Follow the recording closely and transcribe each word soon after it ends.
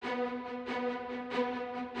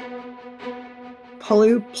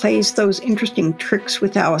polio plays those interesting tricks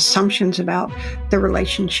with our assumptions about the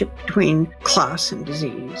relationship between class and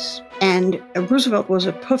disease. And Roosevelt was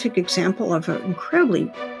a perfect example of an incredibly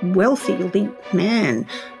wealthy, elite man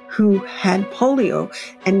who had polio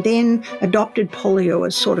and then adopted polio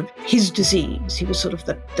as sort of his disease. He was sort of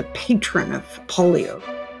the patron of polio.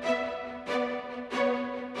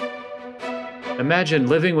 Imagine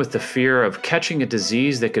living with the fear of catching a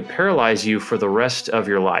disease that could paralyze you for the rest of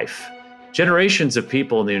your life. Generations of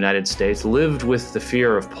people in the United States lived with the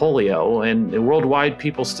fear of polio, and worldwide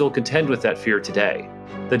people still contend with that fear today.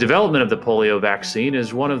 The development of the polio vaccine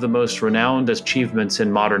is one of the most renowned achievements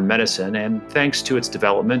in modern medicine, and thanks to its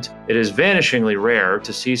development, it is vanishingly rare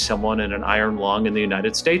to see someone in an iron lung in the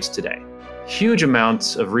United States today. Huge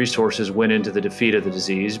amounts of resources went into the defeat of the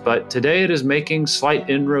disease, but today it is making slight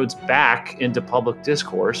inroads back into public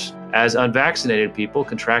discourse as unvaccinated people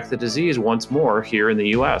contract the disease once more here in the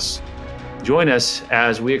U.S. Join us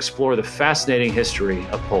as we explore the fascinating history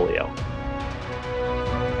of polio.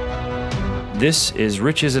 This is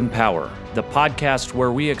Riches and Power, the podcast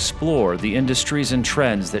where we explore the industries and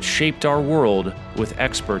trends that shaped our world with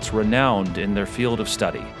experts renowned in their field of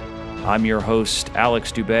study. I'm your host,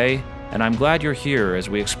 Alex Dubé, and I'm glad you're here as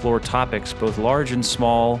we explore topics both large and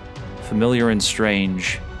small, familiar and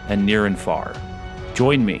strange, and near and far.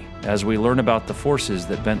 Join me as we learn about the forces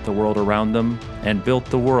that bent the world around them and built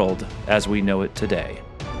the world as we know it today.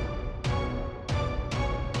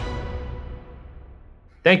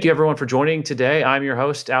 Thank you, everyone, for joining today. I'm your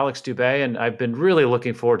host, Alex Dubé, and I've been really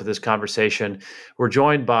looking forward to this conversation. We're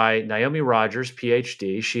joined by Naomi Rogers,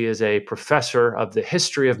 PhD. She is a professor of the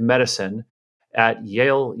history of medicine at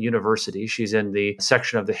Yale University. She's in the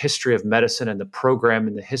section of the history of medicine and the program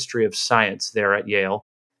in the history of science there at Yale.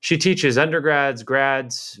 She teaches undergrads,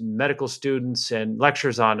 grads, medical students, and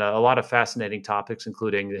lectures on a lot of fascinating topics,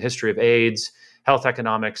 including the history of AIDS, health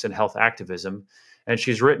economics, and health activism. And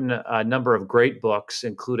she's written a number of great books,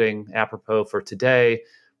 including, apropos for today,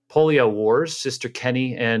 Polio Wars, Sister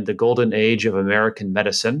Kenny and the Golden Age of American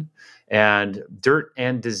Medicine, and Dirt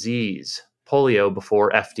and Disease, Polio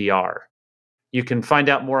Before FDR. You can find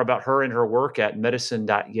out more about her and her work at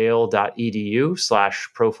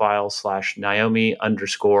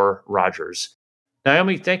medicine.yale.edu/profile/Naomi_Rogers.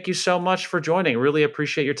 Naomi, thank you so much for joining. Really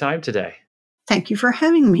appreciate your time today. Thank you for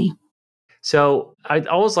having me. So I'd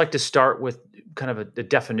always like to start with kind of a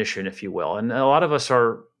definition, if you will. And a lot of us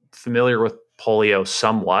are familiar with polio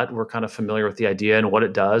somewhat. We're kind of familiar with the idea and what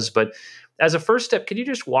it does. But as a first step, can you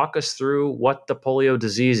just walk us through what the polio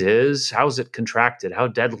disease is? How is it contracted? How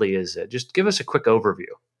deadly is it? Just give us a quick overview.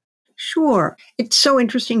 Sure. It's so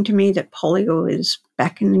interesting to me that polio is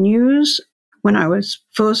back in the news. When I was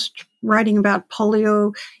first writing about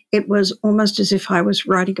polio, it was almost as if I was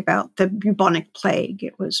writing about the bubonic plague.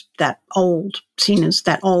 It was that old, seen as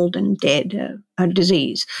that old and dead a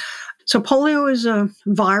disease. So polio is a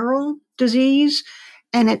viral disease,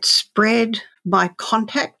 and it's spread by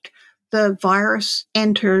contact. The virus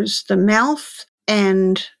enters the mouth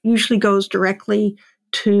and usually goes directly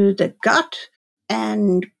to the gut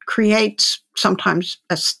and creates sometimes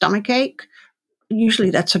a stomach ache. Usually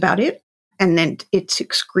that's about it. And then it's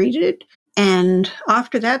excreted. And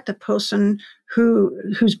after that, the person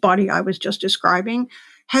whose body I was just describing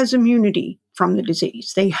has immunity from the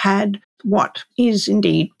disease. They had what is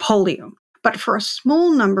indeed polio. But for a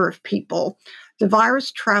small number of people, the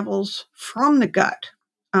virus travels from the gut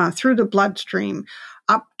through the bloodstream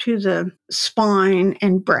up to the spine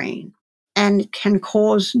and brain, and can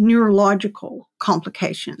cause neurological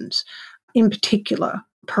complications, in particular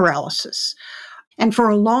paralysis. And for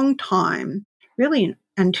a long time, really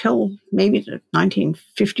until maybe the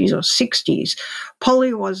 1950s or 60s,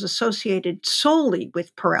 polio was associated solely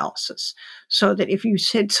with paralysis. So that if you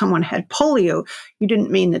said someone had polio, you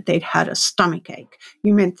didn't mean that they'd had a stomach ache.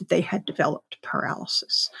 You meant that they had developed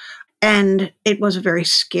paralysis. And it is a very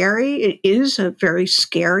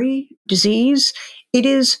scary disease. It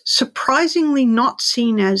is surprisingly not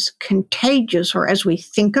seen as contagious, or as we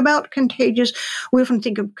think about contagious. We often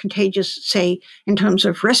think of contagious, say, in terms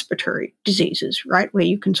of respiratory diseases, right? Where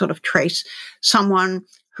you can sort of trace someone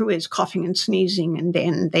who is coughing and sneezing, and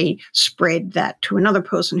then they spread that to another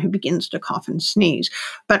person who begins to cough and sneeze.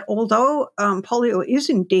 But although polio is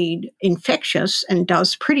indeed infectious and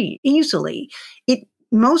does pretty easily, it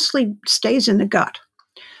mostly stays in the gut.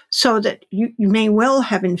 So that you may well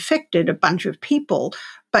have infected a bunch of people,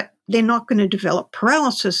 but they're not going to develop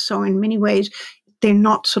paralysis. So in many ways, they're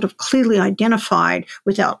not sort of clearly identified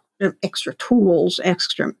without extra tools,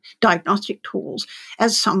 extra diagnostic tools,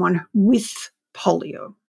 as someone with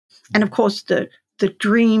polio. And of course, the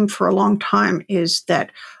dream for a long time is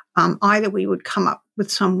that Either we would come up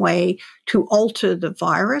with some way to alter the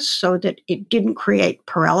virus so that it didn't create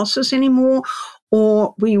paralysis anymore,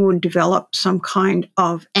 or we would develop some kind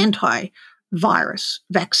of antivirus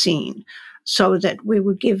vaccine so that we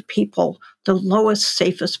would give people the lowest,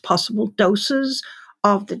 safest possible doses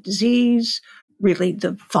of the disease, really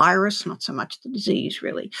the virus, not so much the disease,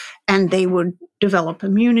 really. And they would develop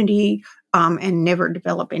immunity and never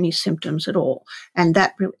develop any symptoms at all. And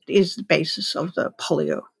that really is the basis of the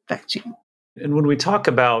polio vaccine. And when we talk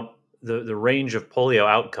about the range of polio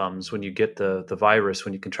outcomes when you get the virus,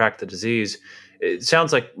 when you contract the disease, it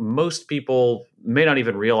sounds like most people may not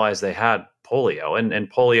even realize they had polio.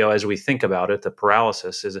 And polio, as we think about it, the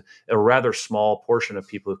paralysis is a rather small portion of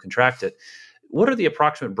people who contract it. What are the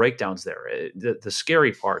approximate breakdowns there? The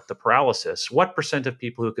scary part, the paralysis, what percent of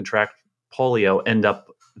people who contract polio end up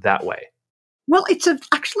that way? Well, it's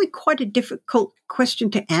actually quite a difficult question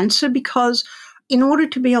to answer because in order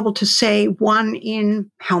to be able to say one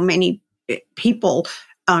in how many people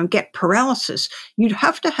get paralysis, you'd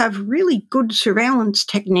have to have really good surveillance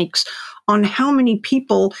techniques on how many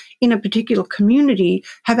people in a particular community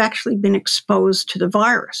have actually been exposed to the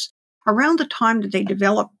virus. Around the time that they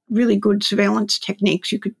developed really good surveillance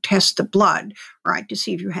techniques, you could test the blood, right, to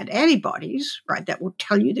see if you had antibodies, right, that would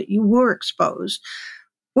tell you that you were exposed,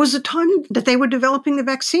 was the time that they were developing the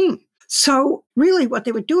vaccine. So really what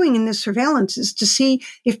they were doing in this surveillance is to see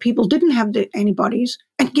if people didn't have the antibodies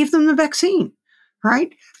and give them the vaccine,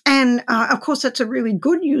 right? And of course, that's a really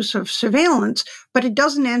good use of surveillance, but it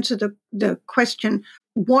doesn't answer the question,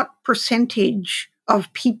 what percentage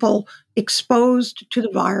of people exposed to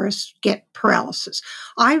the virus get paralysis?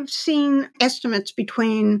 I've seen estimates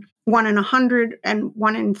between 1 in 100 and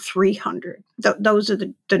 1 in 300. Those are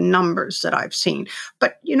the numbers that I've seen.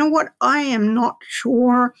 But you know what? I am not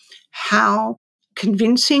sure how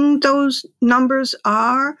convincing those numbers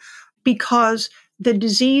are because the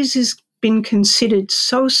disease has been considered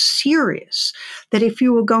so serious that if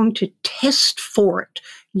you were going to test for it,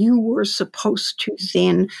 you were supposed to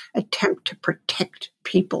then attempt to protect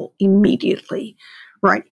people immediately,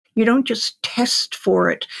 right? You don't just test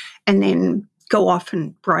for it and then go off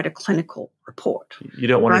and write a clinical report. You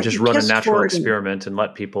don't want right? to just You run a test natural for it experiment and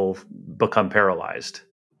let people become paralyzed.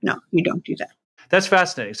 No, you don't do that. That's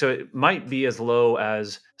fascinating. So it might be as low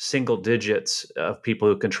as single digits of people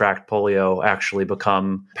who contract polio actually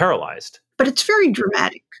become paralyzed. But it's very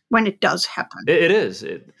dramatic when it does happen. It is.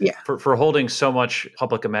 Yeah. For holding so much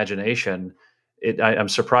public imagination, I'm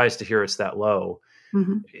surprised to hear it's that low.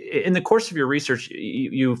 Mm-hmm. In the course of your research,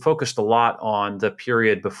 you focused a lot on the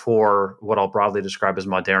period before what I'll broadly describe as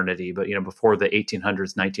modernity, but before the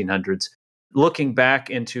 1800s, 1900s. Looking back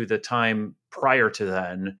into the time prior to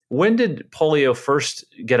then, when did polio first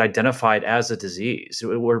get identified as a disease?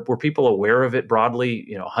 Were people aware of it broadly,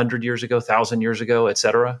 100 years ago, 1,000 years ago, et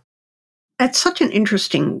cetera? That's such an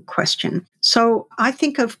interesting question. So I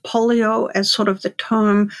think of polio as sort of the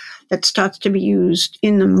term that starts to be used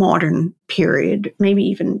in the modern period, maybe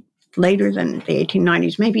even later than the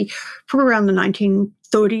 1890s, maybe from around the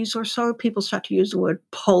 1930s or so, people start to use the word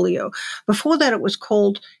polio. Before that, it was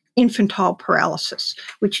called infantile paralysis,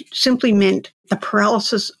 which simply meant the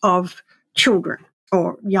paralysis of children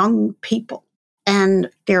or young people. And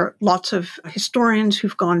there are lots of historians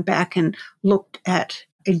who've gone back and looked at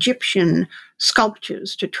Egyptian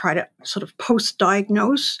sculptures to try to sort of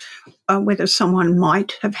post-diagnose whether someone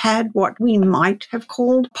might have had what we might have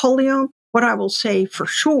called polio. What I will say for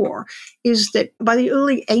sure is that by the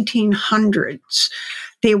early 1800s,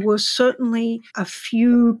 there were certainly a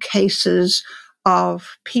few cases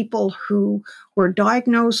of people who were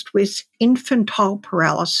diagnosed with infantile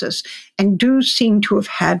paralysis and do seem to have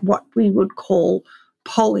had what we would call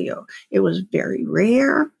polio. It was very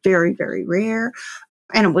rare, very, very rare.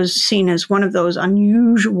 And it was seen as one of those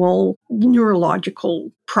unusual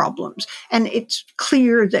neurological problems. And it's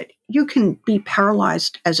clear that you can be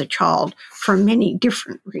paralyzed as a child for many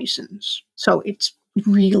different reasons. So it's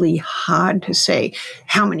really hard to say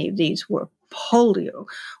how many of these were polio.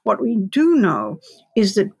 What we do know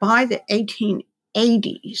is that by the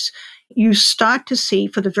 1880s, you start to see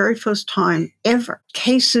for the very first time ever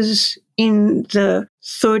cases in the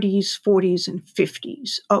 30s, 40s, and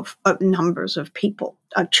 50s of numbers of people,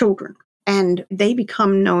 children. And they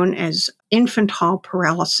become known as infantile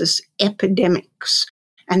paralysis epidemics.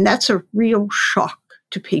 And that's a real shock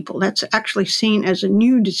to people. That's actually seen as a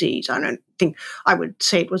new disease. I don't think I would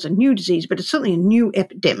say it was a new disease, but it's certainly a new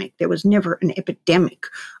epidemic. There was never an epidemic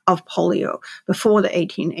of polio before the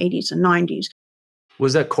 1880s and 90s.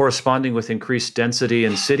 Was that corresponding with increased density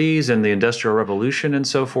in cities and the Industrial Revolution and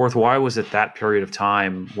so forth? Why was it that period of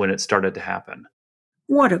time when it started to happen?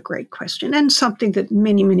 What a great question, and something that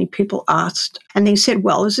many, many people asked. And they said,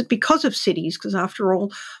 well, is it because of cities? Because after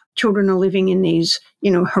all, children are living in these,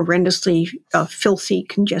 horrendously filthy,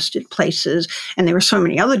 congested places, and there are so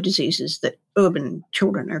many other diseases that urban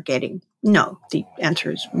children are getting. No, the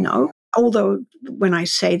answer is no. Although when I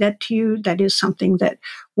say that to you, that is something that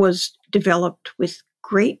was developed with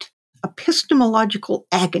great epistemological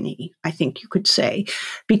agony, I think you could say,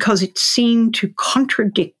 because it seemed to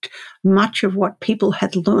contradict much of what people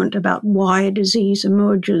had learned about why a disease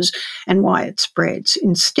emerges and why it spreads.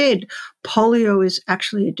 Instead, polio is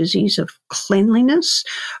actually a disease of cleanliness.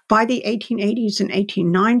 By the 1880s and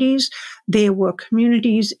 1890s, there were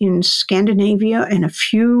communities in Scandinavia and a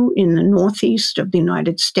few in the northeast of the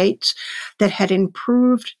United States that had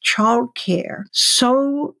improved childcare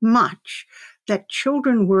so much that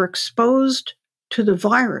children were exposed to the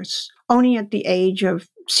virus only at the age of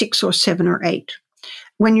 6 or 7 or 8.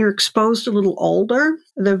 When you're exposed a little older,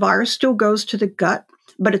 the virus still goes to the gut,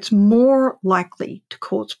 but it's more likely to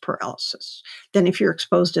cause paralysis than if you're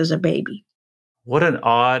exposed as a baby. What an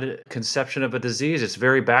odd conception of a disease. It's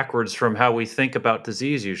very backwards from how we think about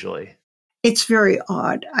disease usually. It's very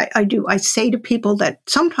odd. I say to people that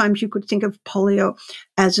sometimes you could think of polio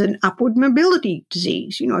as an upward mobility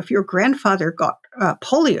disease. If your grandfather got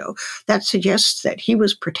polio, that suggests that he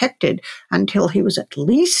was protected until he was at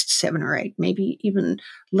least 7 or 8, maybe even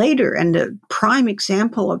later. And a prime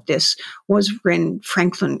example of this was when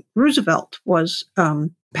Franklin Roosevelt was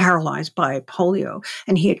paralyzed by polio.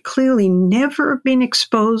 And he had clearly never been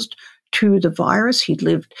exposed to the virus. He'd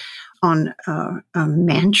lived on a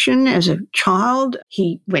mansion as a child.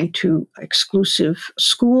 He went to exclusive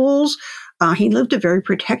schools. He lived a very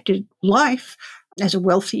protected life as a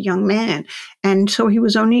wealthy young man. And so he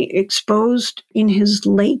was only exposed in his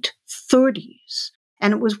late 30s.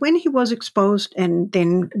 And it was when he was exposed and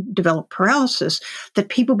then developed paralysis that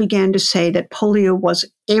people began to say that polio was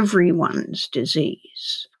everyone's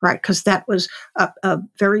disease, right? Because that was a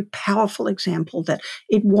very powerful example that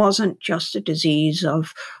it wasn't just a disease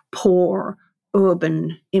of poor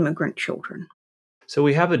urban immigrant children. So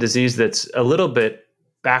we have a disease that's a little bit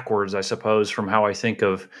backwards, I suppose, from how I think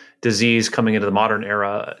of disease coming into the modern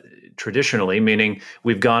era traditionally, meaning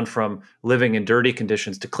we've gone from living in dirty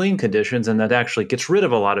conditions to clean conditions, and that actually gets rid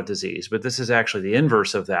of a lot of disease. But this is actually the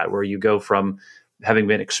inverse of that, where you go from having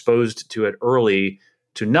been exposed to it early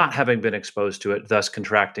to not having been exposed to it, thus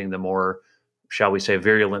contracting the more, shall we say,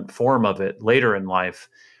 virulent form of it later in life.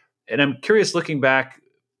 And I'm curious, looking back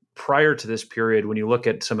prior to this period, when you look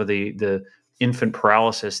at some of the infant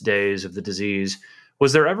paralysis days of the disease,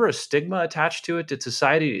 was there ever a stigma attached to it? Did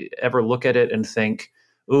society ever look at it and think,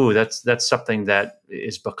 "Ooh, that's something that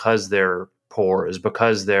is because they're poor, is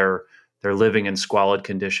because they're living in squalid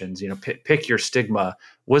conditions"? Pick your stigma.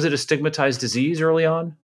 Was it a stigmatized disease early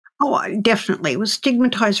on? Oh, definitely. It was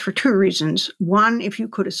stigmatized for two reasons. One, if you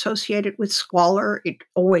could associate it with squalor, it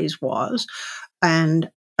always was.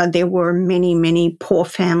 And there were many, many poor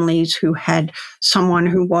families who had someone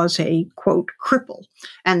who was a, quote, cripple.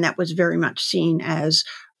 And that was very much seen as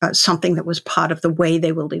something that was part of the way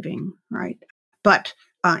they were living, right? But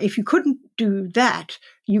if you couldn't do that,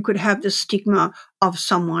 you could have the stigma of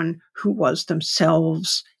someone who was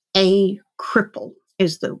themselves a cripple,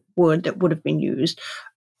 is the word that would have been used.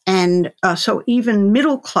 And so even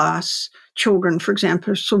middle-class children, for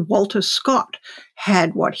example, Sir Walter Scott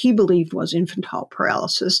had what he believed was infantile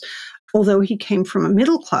paralysis. Although he came from a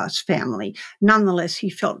middle-class family, nonetheless, he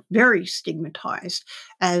felt very stigmatized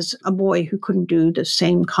as a boy who couldn't do the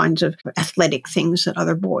same kinds of athletic things that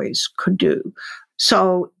other boys could do.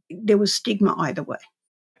 So there was stigma either way.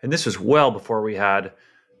 And this was well before we had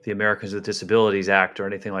the Americans with Disabilities Act or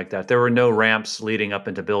anything like that. There were no ramps leading up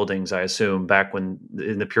into buildings, I assume, back when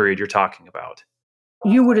in the period you're talking about.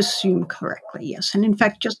 You would assume correctly, yes. And in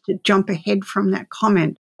fact, just to jump ahead from that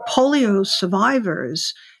comment, polio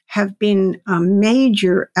survivors have been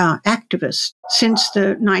major activists since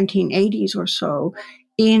the 1980s or so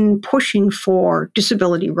in pushing for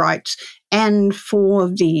disability rights and for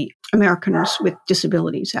the Americans with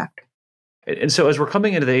Disabilities Act. And so as we're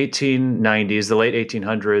coming into the 1890s, the late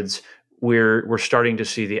 1800s, we're starting to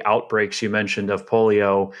see the outbreaks you mentioned of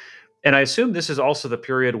polio. And I assume this is also the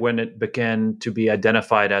period when it began to be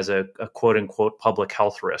identified as a quote unquote public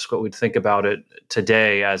health risk, what we'd think about it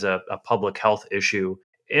today as a public health issue.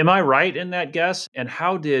 Am I right in that guess? And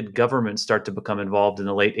how did government start to become involved in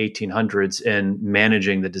the late 1800s in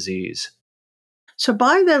managing the disease? So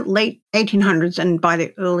by the late 1800s and by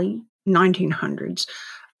the early 1900s,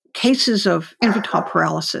 cases of infantile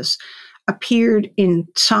paralysis appeared in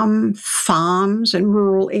some farms and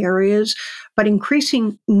rural areas, but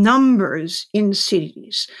increasing numbers in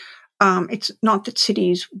cities. It's not that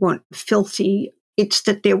cities weren't filthy. It's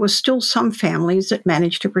that there were still some families that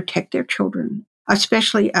managed to protect their children,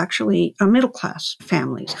 especially actually middle-class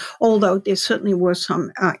families, although there certainly were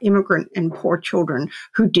some immigrant and poor children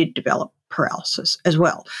who did develop paralysis as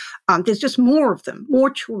well. There's just more of them, more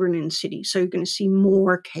children in cities, so you're going to see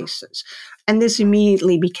more cases. And this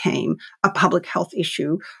immediately became a public health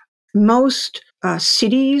issue. Most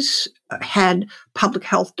cities had public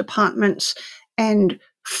health departments, and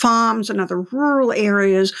farms and other rural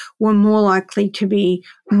areas were more likely to be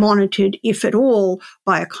monitored, if at all,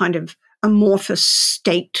 by a kind of amorphous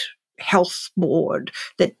state health board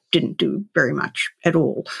that didn't do very much at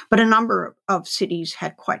all. But a number of cities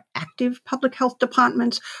had quite active public health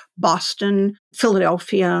departments: Boston,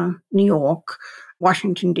 Philadelphia, New York,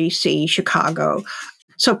 Washington, D.C., Chicago.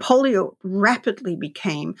 So polio rapidly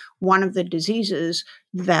became one of the diseases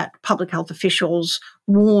that public health officials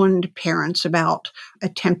warned parents about,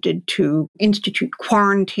 attempted to institute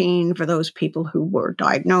quarantine for those people who were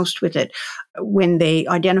diagnosed with it when they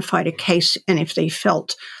identified a case, and if they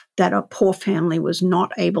felt that a poor family was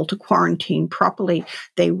not able to quarantine properly,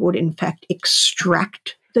 they would in fact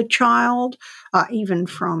extract the child, even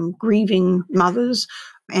from grieving mothers,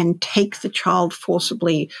 and take the child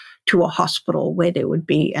forcibly to a hospital where there would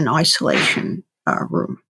be an isolation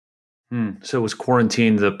room. So was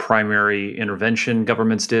quarantine the primary intervention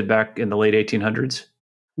governments did back in the late 1800s?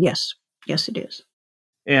 Yes. Yes, it is.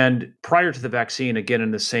 And prior to the vaccine, again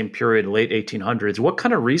in the same period, late 1800s, what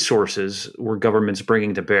kind of resources were governments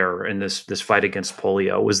bringing to bear in this fight against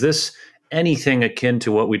polio? Was this anything akin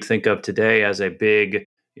to what we'd think of today as a big,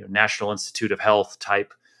 National Institute of Health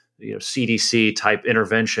type, CDC type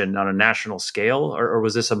intervention on a national scale, or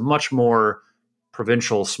was this a much more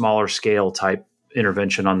provincial, smaller scale type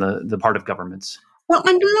intervention on the part of governments? Well,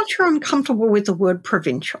 I'm not sure I'm comfortable with the word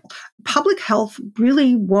provincial. Public health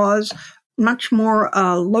really was much more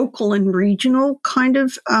local and regional kind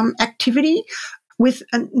of activity, with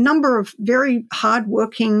a number of very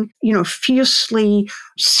hardworking, fiercely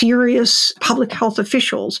serious public health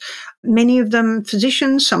officials, many of them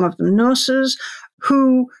physicians, some of them nurses,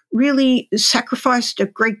 who really sacrificed a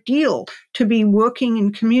great deal to be working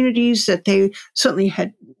in communities that they certainly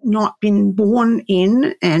had not been born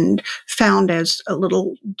in and found as a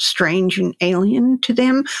little strange and alien to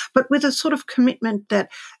them, but with a sort of commitment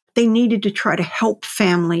that they needed to try to help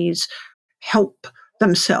families, help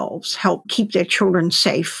themselves, help keep their children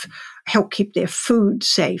safe, help keep their food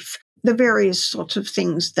safe, the various sorts of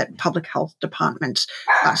things that public health departments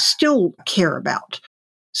still care about.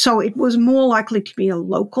 So it was more likely to be a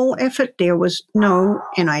local effort. There was no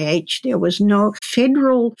NIH, there was no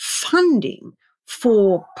federal funding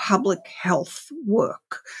for public health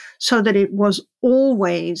work, so that it was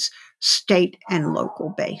always state and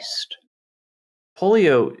local based.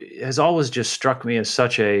 Polio has always just struck me as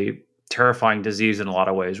such a terrifying disease in a lot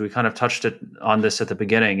of ways. We kind of touched on this at the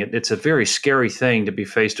beginning. It's a very scary thing to be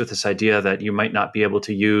faced with this idea that you might not be able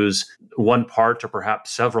to use one part or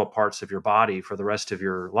perhaps several parts of your body for the rest of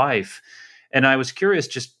your life. And I was curious,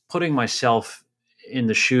 just putting myself in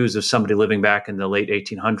the shoes of somebody living back in the late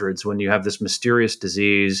 1800s, when you have this mysterious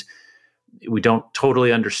disease, we don't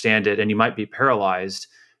totally understand it, and you might be paralyzed.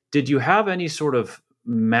 Did you have any sort of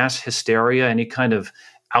mass hysteria, any kind of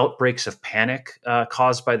outbreaks of panic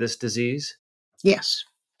caused by this disease? Yes,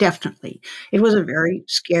 definitely. It was a very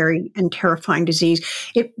scary and terrifying disease.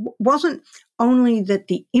 It wasn't only that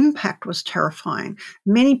the impact was terrifying.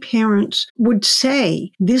 Many parents would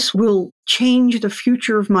say, this will change the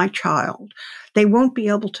future of my child. They won't be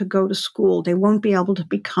able to go to school. They won't be able to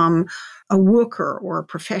become a worker or a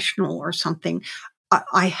professional or something.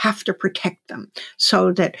 I have to protect them.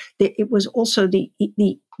 So that it was also the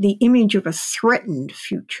image of a threatened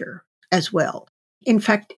future as well. In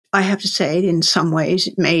fact, I have to say, in some ways,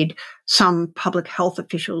 it made some public health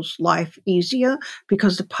officials' life easier,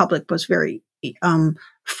 because the public was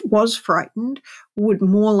was frightened, would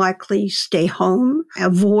more likely stay home,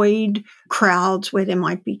 avoid crowds where there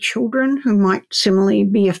might be children who might similarly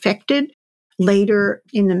be affected. Later,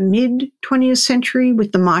 in the mid-20th century,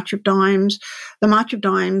 with the March of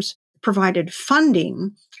Dimes provided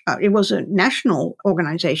funding. It was a national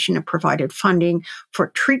organization that provided funding for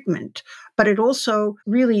treatment, but it also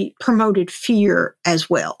really promoted fear as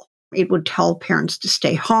well. It would tell parents to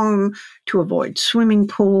stay home, to avoid swimming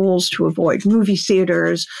pools, to avoid movie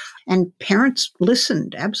theaters, and parents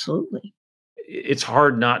listened, absolutely. it's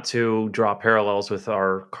hard not to draw parallels with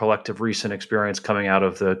our collective recent experience coming out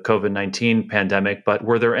of the COVID-19 pandemic. But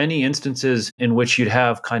were there any instances in which you'd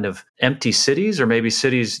have kind of empty cities, or maybe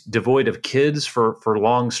cities devoid of kids for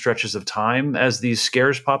long stretches of time as these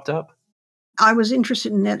scares popped up? I was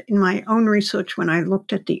interested in that in my own research when I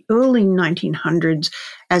looked at the early 1900s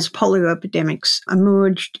as polio epidemics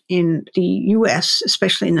emerged in the US,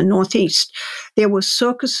 especially in the Northeast. There were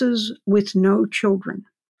circuses with no children.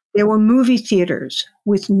 There were movie theaters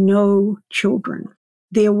with no children.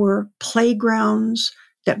 There were playgrounds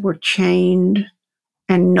that were chained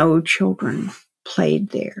and no children played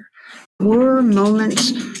there. Were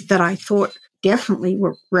moments that I thought definitely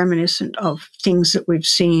were reminiscent of things that we've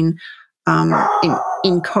seen um,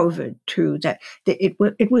 in COVID too. That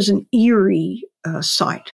it was an eerie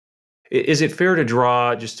sight. Is it fair to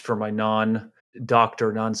draw, just for my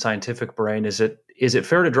non-doctor, non-scientific brain, is it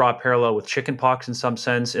fair to draw a parallel with chickenpox in some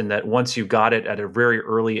sense, in that once you got it at a very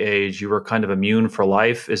early age, you were kind of immune for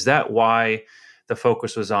life? Is that why the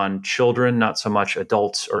focus was on children, not so much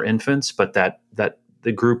adults or infants, but that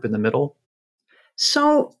the group in the middle?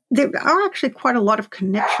 So there are actually quite a lot of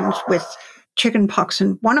connections with chickenpox,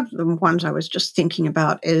 and one of the ones I was just thinking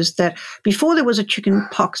about is that before there was a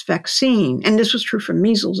chickenpox vaccine, and this was true for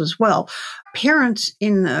measles as well, parents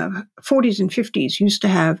in the 40s and 50s used to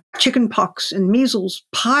have chickenpox and measles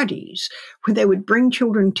parties where they would bring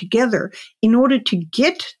children together in order to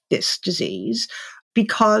get this disease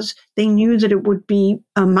because they knew that it would be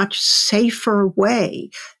a much safer way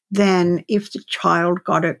than if the child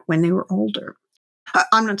got it when they were older.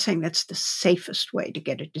 I'm not saying that's the safest way to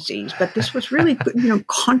get a disease, but this was really,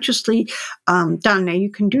 consciously done. Now you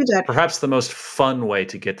can do that. Perhaps the most fun way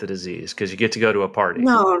to get the disease, because you get to go to a party.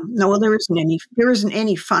 No, well, there isn't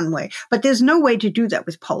any fun way, but there's no way to do that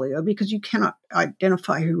with polio because you cannot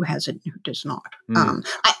identify who has it and who does not,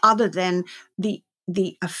 other than the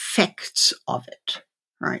effects of it,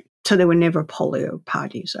 right? So there were never polio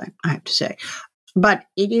parties, I have to say. But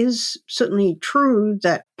it is certainly true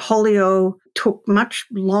that polio took much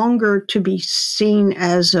longer to be seen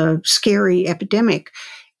as a scary epidemic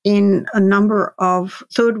in a number of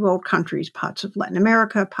third world countries, parts of Latin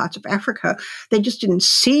America, parts of Africa. They just didn't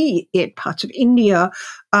see it, parts of India,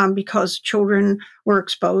 because children were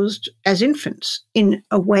exposed as infants in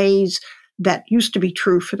ways that used to be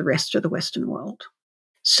true for the rest of the Western world.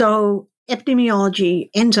 So epidemiology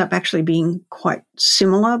ends up actually being quite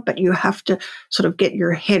similar, but you have to sort of get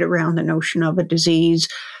your head around the notion of a disease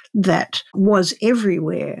that was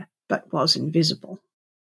everywhere but was invisible.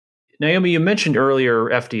 Naomi, you mentioned earlier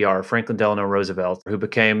FDR, Franklin Delano Roosevelt, who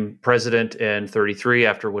became president in 33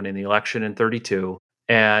 after winning the election in 32.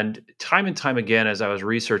 And time again, as I was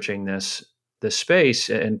researching this space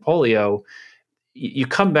in polio, you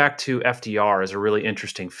come back to FDR as a really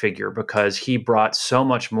interesting figure because he brought so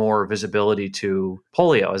much more visibility to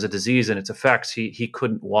polio as a disease and its effects. He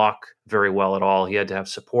couldn't walk very well at all. He had to have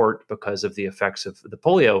support because of the effects of the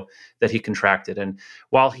polio that he contracted. And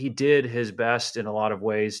while he did his best in a lot of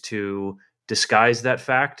ways to disguise that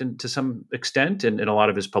fact and to some extent in a lot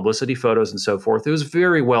of his publicity photos and so forth, it was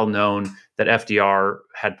very well known that FDR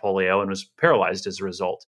had polio and was paralyzed as a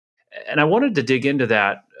result. And I wanted to dig into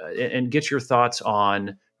that and get your thoughts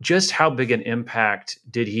on just how big an impact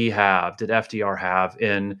did FDR have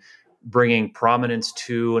in bringing prominence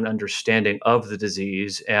to an understanding of the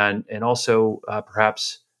disease and also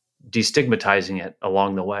perhaps destigmatizing it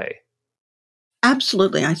along the way?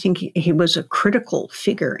 Absolutely. I think he was a critical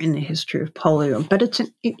figure in the history of polio, but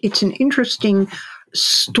it's an interesting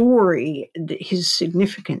story, his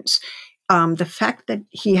significance. The fact that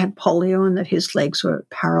he had polio and that his legs were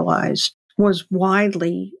paralyzed was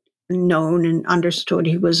widely known and understood.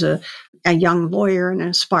 He was a young lawyer and an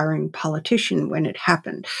aspiring politician when it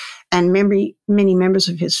happened. And many members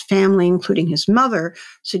of his family, including his mother,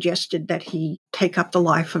 suggested that he take up the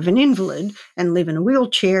life of an invalid and live in a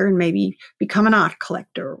wheelchair and maybe become an art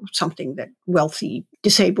collector or something that wealthy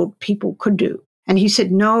disabled people could do. And he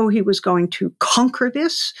said, no, he was going to conquer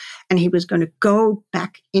this and he was going to go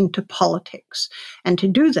back into politics. And to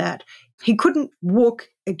do that, he couldn't walk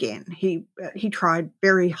again. He tried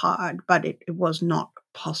very hard, but it was not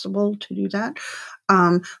possible to do that.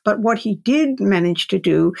 But what he did manage to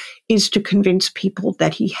do is to convince people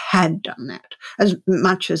that he had done that as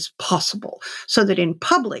much as possible, so that in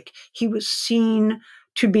public he was seen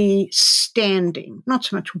to be standing, not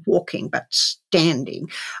so much walking, but standing.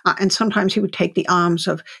 And sometimes he would take the arms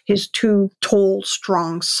of his two tall,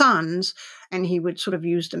 strong sons, and he would sort of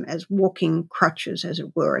use them as walking crutches, as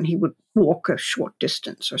it were, and he would walk a short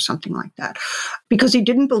distance or something like that, because he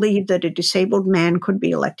didn't believe that a disabled man could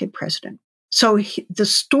be elected president. So the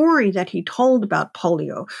story that he told about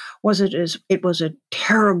polio was it was a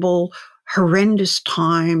terrible, horrendous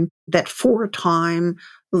time that for a time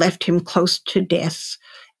left him close to death,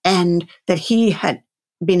 and that he had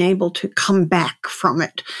been able to come back from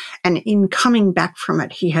it. And in coming back from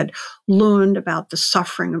it, he had learned about the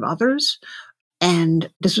suffering of others. And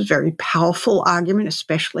this was a very powerful argument,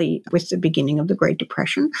 especially with the beginning of the Great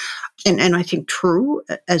Depression, and I think true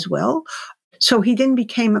as well. So he then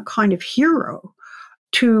became a kind of hero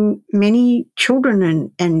to many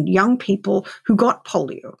children and young people who got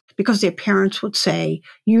polio, because their parents would say,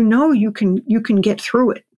 you can get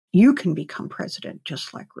through it. You can become president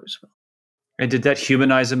just like Roosevelt. And did that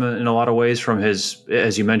humanize him in a lot of ways from his,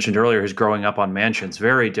 as you mentioned earlier, his growing up on mansions,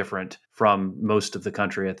 very different from most of the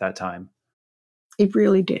country at that time? It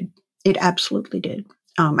really did. It absolutely did.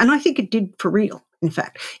 And I think it did for real, in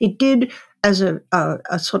fact. It did as a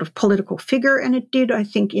sort of political figure, and it did, I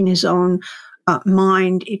think, in his own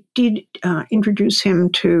mind. It did introduce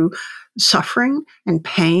him to suffering and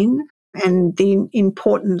pain and the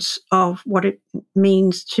importance of what it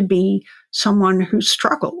means to be someone who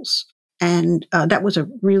struggles. And that was a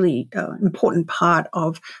really important part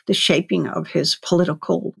of the shaping of his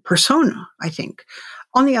political persona, I think.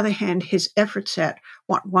 On the other hand, his efforts at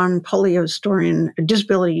what one polio historian, a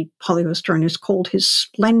disability polio historian, has called his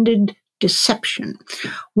splendid deception,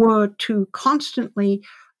 were to constantly,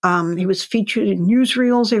 he was featured in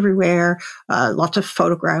newsreels everywhere, lots of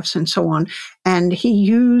photographs and so on, and he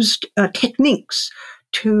used techniques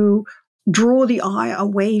to draw the eye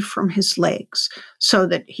away from his legs so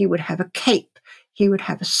that he would have a cape. He would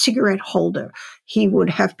have a cigarette holder. He would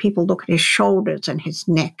have people look at his shoulders and his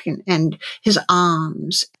neck and his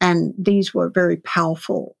arms. And these were very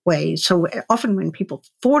powerful ways. So often when people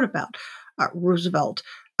thought about Roosevelt,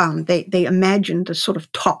 they imagined the sort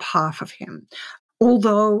of top half of him.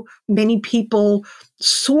 Although many people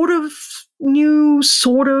sort of knew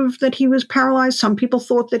that he was paralyzed. Some people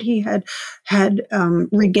thought that he had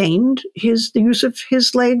regained the use of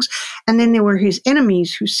his legs. And then there were his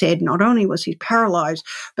enemies who said not only was he paralyzed,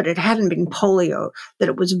 but it hadn't been polio, that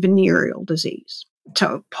it was a venereal disease.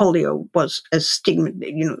 So polio was it's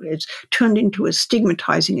turned into as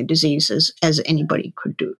stigmatizing a disease as anybody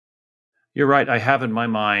could do. You're right. I have in my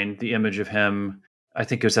mind the image of him, I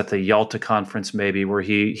think it was at the Yalta conference maybe, where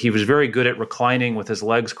he was very good at reclining with his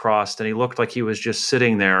legs crossed, and he looked like he was just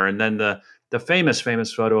sitting there. And then the famous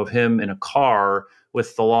photo of him in a car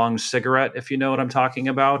with the long cigarette, if you know what I'm talking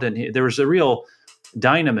about. And there was a real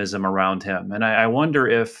dynamism around him. And I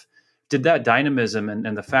wonder did that dynamism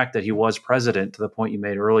and the fact that he was president, to the point you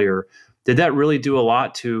made earlier, did that really do a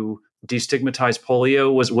lot to destigmatize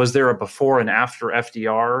polio? Was there a before and after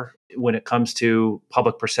FDR when it comes to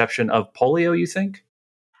public perception of polio, you think?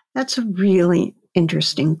 That's a really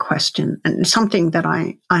interesting question, and something that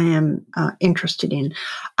I am interested in.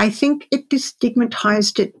 I think it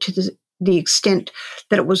destigmatized it to the extent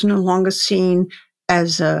that it was no longer seen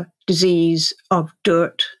as a disease of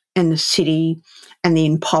dirt and the city and the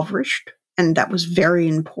impoverished, and that was very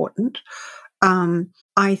important.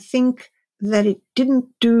 I think that it didn't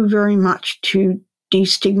do very much to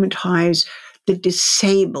destigmatize the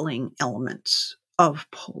disabling elements of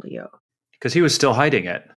polio. Because he was still hiding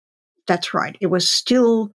it. That's right. It was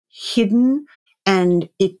still hidden, and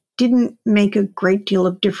it didn't make a great deal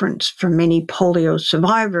of difference for many polio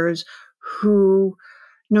survivors who,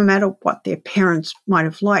 no matter what their parents might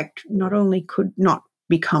have liked, not only could not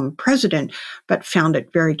become president, but found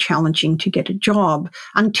it very challenging to get a job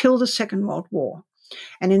until the Second World War.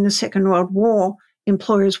 And in the Second World War,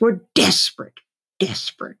 employers were desperate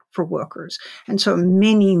for workers. And so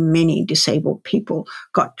many disabled people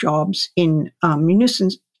got jobs in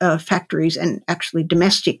munitions factories and actually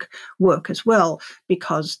domestic work as well,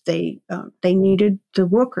 because they needed the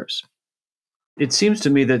workers. It seems to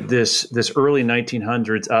me that this early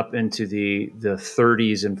 1900s up into the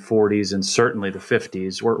 30s and 40s and certainly the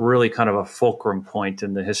 50s were really kind of a fulcrum point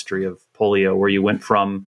in the history of polio, where you went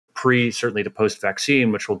from certainly to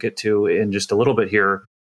post-vaccine, which we'll get to in just a little bit here.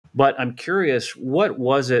 But I'm curious, what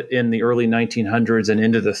was it in the early 1900s and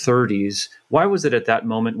into the 30s? Why was it at that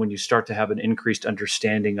moment when you start to have an increased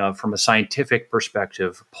understanding of, from a scientific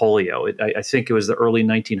perspective, polio? I think it was the early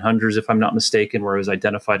 1900s, if I'm not mistaken, where it was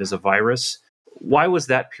identified as a virus. Why was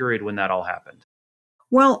that period when that all happened?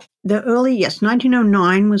 Well,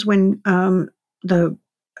 1909 was when the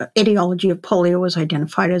etiology of polio was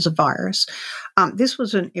identified as a virus. This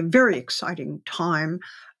was a very exciting time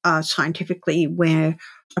scientifically, where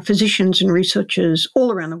physicians and researchers all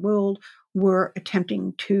around the world were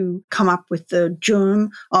attempting to come up with the germ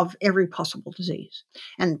of every possible disease.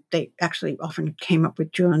 And they actually often came up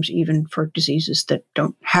with germs even for diseases that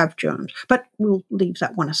don't have germs. But we'll leave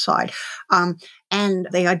that one aside. And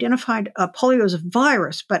they identified polio as a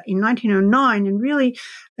virus, but in 1909, and really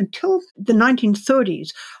until the 1930s,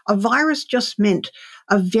 a virus just meant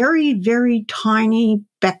a very, very tiny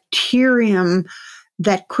bacterium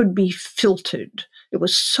that could be filtered. It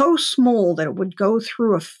was so small that it would go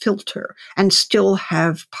through a filter and still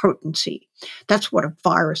have potency. That's what a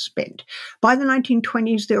virus meant. By the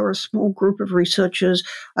 1920s, there were a small group of researchers,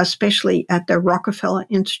 especially at the Rockefeller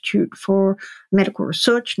Institute for Medical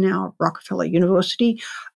Research, now Rockefeller University,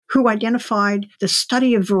 who identified the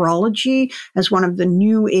study of virology as one of the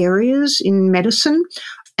new areas in medicine,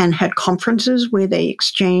 and had conferences where they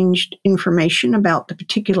exchanged information about the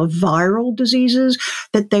particular viral diseases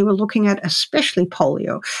that they were looking at, especially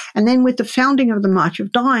polio. And then with the founding of the March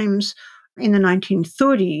of Dimes in the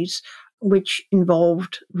 1930s, which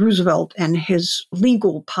involved Roosevelt and his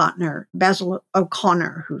legal partner, Basil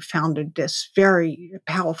O'Connor, who founded this very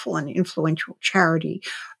powerful and influential charity,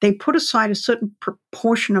 they put aside a certain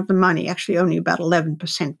proportion of the money, actually only about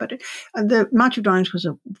 11%, but the March of Dimes was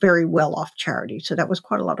a very well-off charity, so that was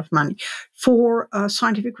quite a lot of money, for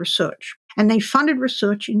scientific research. And they funded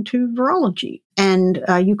research into virology. And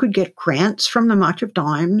you could get grants from the March of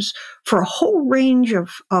Dimes for a whole range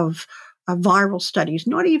of viral studies,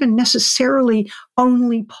 not even necessarily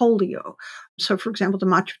only polio. So, for example, the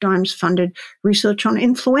March of Dimes funded research on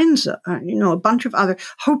influenza, a bunch of other,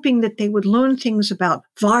 hoping that they would learn things about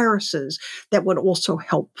viruses that would also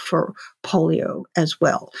help for polio as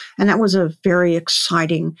well. And that was a very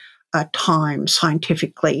exciting time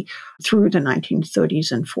scientifically through the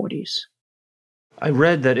 1930s and 40s. I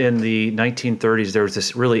read that in the 1930s, there was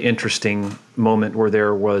this really interesting moment where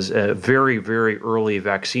there was a very, very early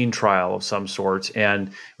vaccine trial of some sort, and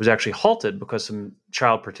it was actually halted because some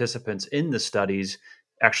child participants in the studies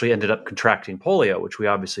actually ended up contracting polio, which we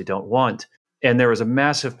obviously don't want. And there was a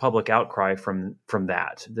massive public outcry from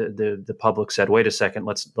that. The public said, "Wait a second,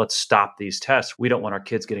 let's stop these tests. We don't want our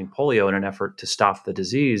kids getting polio," in an effort to stop the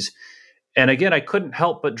disease. And again, I couldn't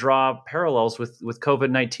help but draw parallels with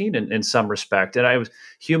COVID-19 in some respect. And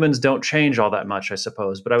humans don't change all that much, I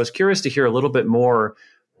suppose. But I was curious to hear a little bit more.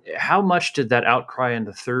 How much did that outcry in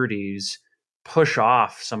the 30s push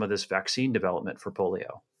off some of this vaccine development for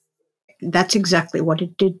polio? That's exactly what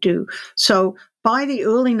it did do. So by the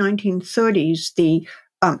early 1930s, the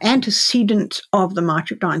antecedent of the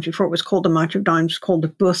March of Dimes, before it was called the March of Dimes, called the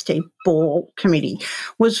Birthday Ball Committee,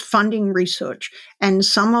 was funding research. And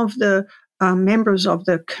some of the members of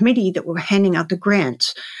the committee that were handing out the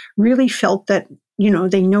grants really felt that,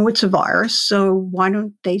 they know it's a virus, so why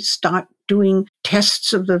don't they start doing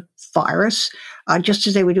tests of the virus, just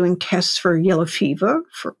as they were doing tests for yellow fever,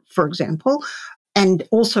 for example, and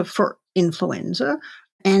also for influenza,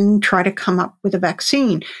 and try to come up with a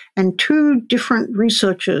vaccine. And two different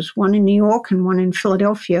researchers, one in New York and one in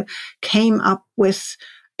Philadelphia, came up with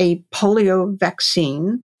a polio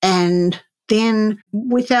vaccine, and then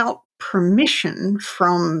without permission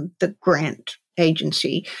from the grant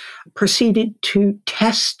agency, proceeded to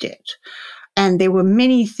test it. And there were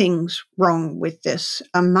many things wrong with this.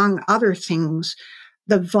 Among other things,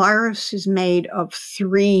 the virus is made of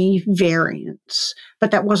 3 variants, but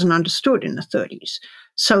that wasn't understood in the 30s.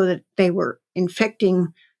 So that they were infecting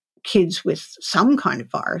kids with some kind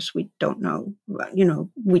of virus. We don't know,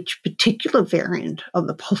 which particular variant of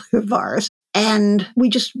the polio virus. And we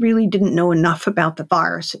just really didn't know enough about the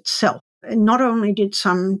virus itself. And not only did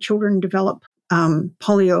some children develop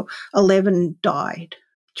polio, 11 died.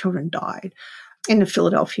 Children died in the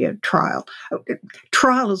Philadelphia trial.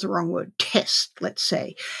 Trial is the wrong word, test, let's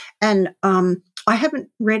say. And I haven't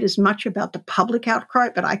read as much about the public outcry,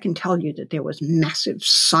 but I can tell you that there was massive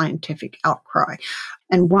scientific outcry.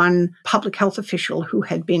 And one public health official who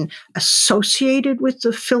had been associated with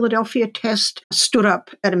the Philadelphia test stood up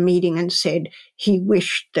at a meeting and said he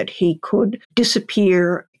wished that he could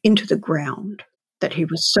disappear into the ground, that he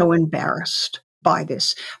was so embarrassed by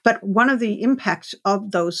this. But one of the impacts of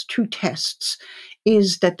those 2 tests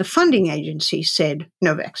is that the funding agency said,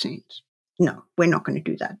 no vaccines. No, we're not going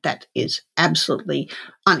to do that. That is absolutely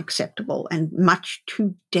unacceptable and much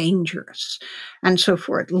too dangerous. And so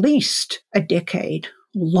for at least a decade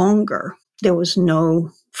longer, there was no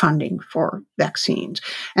funding for vaccines.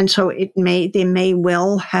 And so there may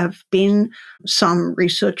well have been some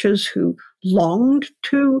researchers who longed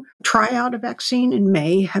to try out a vaccine and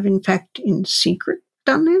may have, in fact, in secret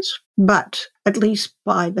done this. But at least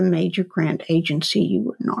by the major grant agency, you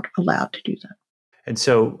were not allowed to do that. And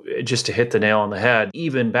so, just to hit the nail on the head,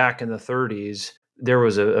 even back in the 30s, there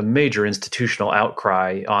was a major institutional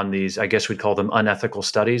outcry on these, I guess we'd call them unethical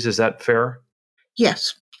studies. Is that fair?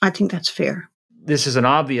 Yes, I think that's fair. This is an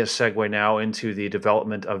obvious segue now into the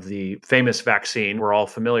development of the famous vaccine we're all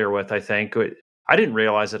familiar with, I think. I didn't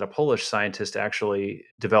realize that a Polish scientist actually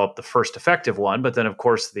developed the first effective one, but then, of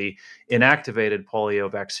course, the inactivated polio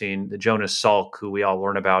vaccine, the Jonas Salk, who we all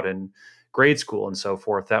learn about in grade school and so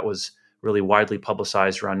forth, that was really widely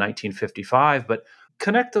publicized around 1955. But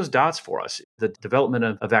connect those dots for us. The development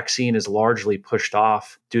of a vaccine is largely pushed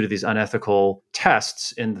off due to these unethical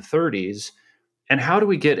tests in the 30s. And how do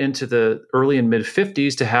we get into the early and mid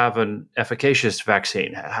 50s to have an efficacious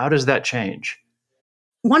vaccine? How does that change?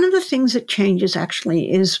 One of the things that changes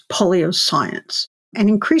actually is polio science. And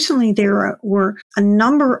increasingly, there were a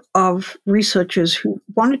number of researchers who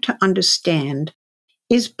wanted to understand,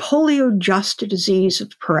 is polio just a disease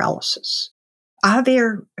of paralysis? Are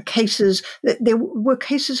there cases, there were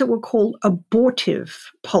cases that were called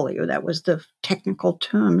abortive polio. That was the technical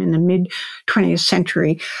term in the mid 20th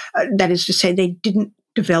century. That is to say, they didn't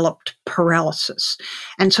develop paralysis.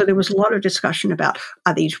 And so there was a lot of discussion about,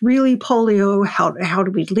 are these really polio? How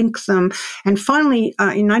do we link them? And finally,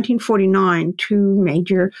 in 1949, two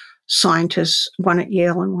major scientists, one at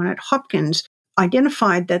Yale and one at Hopkins,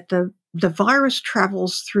 identified that the virus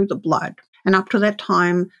travels through the blood. And up to that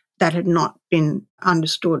time, that had not been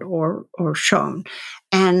understood or shown.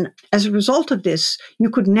 And as a result of this, you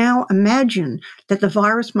could now imagine that the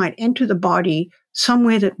virus might enter the body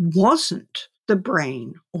somewhere that wasn't the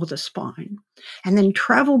brain or the spine, and then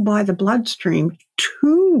travel by the bloodstream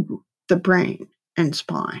to the brain and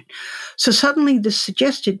spine. So suddenly this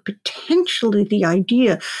suggested potentially the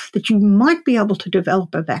idea that you might be able to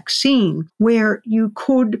develop a vaccine where you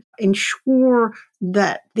could ensure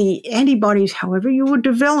that the antibodies, however you were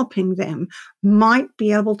developing them, might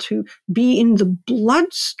be able to be in the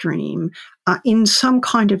bloodstream in some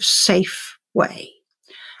kind of safe way.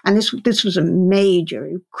 And this was a major,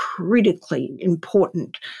 critically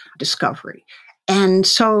important discovery. And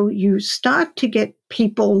so you start to get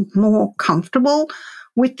people more comfortable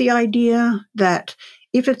with the idea that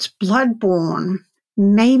if it's bloodborne,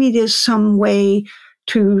 maybe there's some way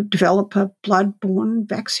to develop a bloodborne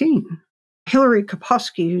vaccine. Hilary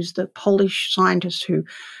Koposki, who's the Polish scientist who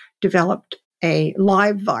developed a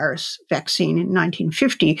live virus vaccine in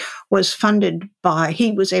 1950, was funded by,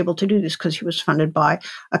 he was able to do this because he was funded by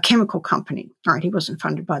a chemical company. All right, he wasn't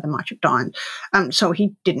funded by the March of Dimes. So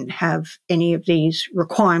he didn't have any of these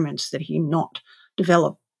requirements that he not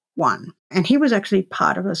develop one. And he was actually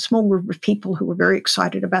part of a small group of people who were very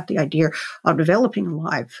excited about the idea of developing a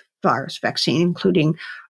live virus vaccine, including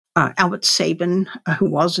Albert Sabin, who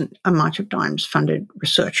wasn't a March of Dimes funded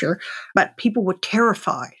researcher, but people were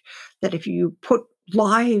terrified that if you put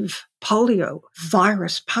live polio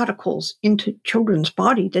virus particles into children's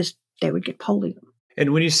body, they would get polio.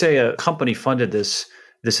 And when you say a company funded this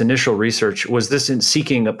initial research, was this in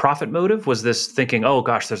seeking a profit motive? Was this thinking, oh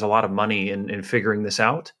gosh, there's a lot of money in figuring this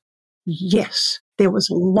out? Yes, there was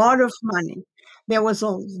a lot of money. There was a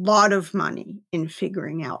lot of money in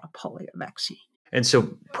figuring out a polio vaccine. And so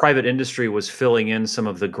private industry was filling in some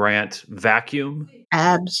of the grant vacuum?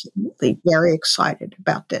 Absolutely very excited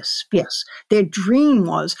about this. Yes. Their dream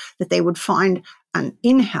was that they would find an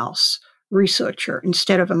in-house researcher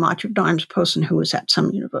instead of a March of Dimes person who was at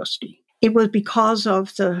some university. It was because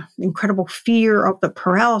of the incredible fear of the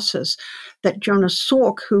paralysis that Jonas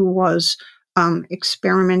Salk, who was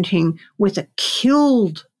experimenting with a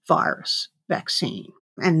killed virus vaccine.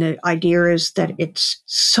 And the idea is that it's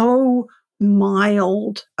so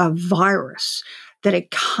mild a virus that it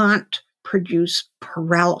can't produce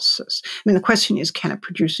paralysis. I mean, the question is, can it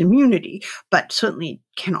produce immunity? But certainly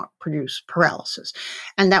cannot produce paralysis.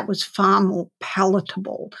 And that was far more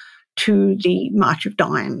palatable to the March of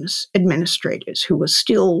Dimes administrators, who were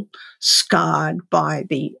still scarred by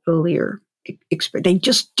the earlier experience. They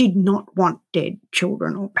just did not want dead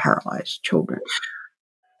children or paralyzed children.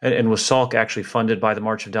 And was Salk actually funded by the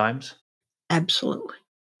March of Dimes? Absolutely.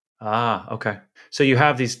 Ah, okay. So you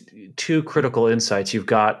have these two critical insights. You've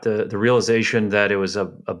got the realization that it was a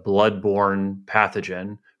bloodborne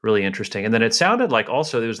pathogen, really interesting. And then it sounded like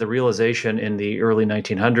also there was the realization in the early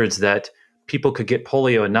 1900s that people could get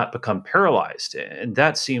polio and not become paralyzed. And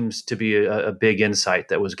that seems to be a big insight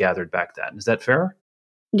that was gathered back then. Is that fair?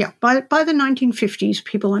 Yeah, by the 1950s,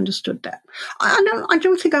 people understood that. I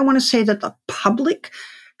don't think I want to say that the public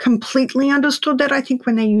completely understood that. I think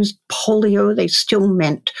when they used polio, they still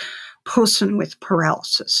meant person with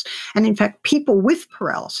paralysis. And in fact, people with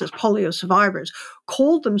paralysis, polio survivors,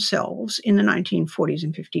 called themselves in the 1940s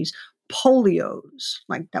and 50s polios.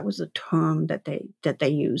 Like that was the term that they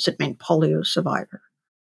used. It meant polio survivor.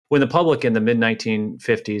 When the public in the mid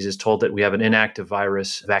 1950s is told that we have an inactive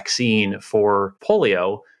virus vaccine for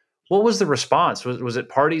polio, what was the response? Was it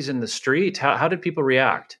parties in the street? How did people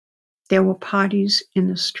react? There were parties in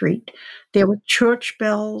the street. There were church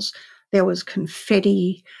bells. There was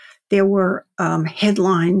confetti. There were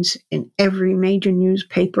headlines in every major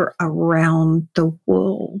newspaper around the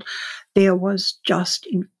world. There was just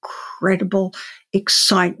incredible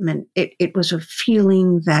excitement. It was a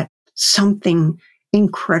feeling that something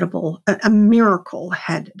incredible, a miracle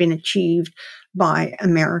had been achieved by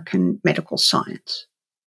American medical science.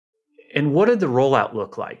 And what did the rollout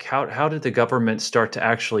look like? How did the government start to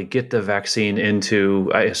actually get the vaccine into,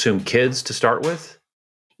 I assume, kids to start with?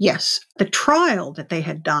 Yes, the trial that they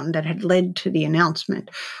had done that had led to the announcement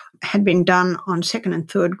had been done on second and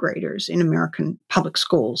third graders in American public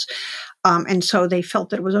schools. And so they felt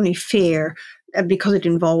that it was only fair because it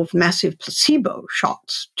involved massive placebo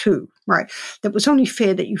shots too, right? That was only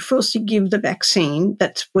fair that you firstly give the vaccine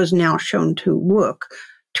that was now shown to work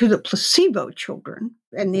to the placebo children,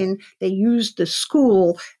 and then they used the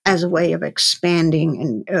school as a way of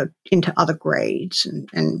expanding and into other grades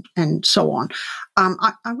and so on.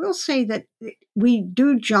 I will say that we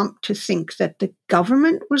do jump to think that the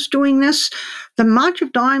government was doing this. The March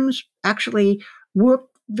of Dimes actually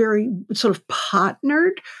worked very sort of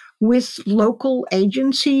partnered with local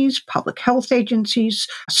agencies, public health agencies,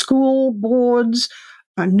 school boards,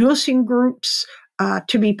 nursing groups,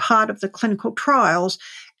 to be part of the clinical trials.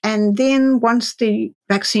 And then once the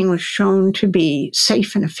vaccine was shown to be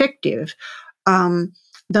safe and effective,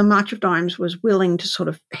 the March of Dimes was willing to sort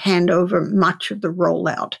of hand over much of the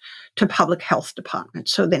rollout to public health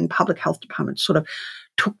departments. So then public health departments sort of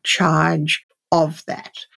took charge of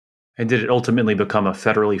that. And did it ultimately become a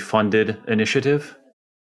federally funded initiative?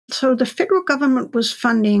 So the federal government was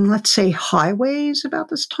funding, let's say, highways about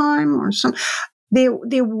this time or some.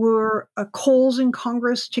 There were calls in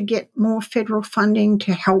Congress to get more federal funding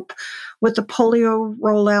to help with the polio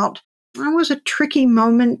rollout. It was a tricky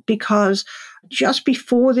moment because just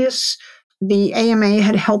before this, the AMA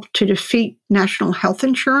had helped to defeat national health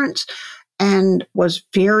insurance and was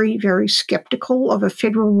very, very skeptical of a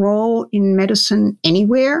federal role in medicine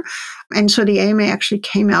anywhere. And so the AMA actually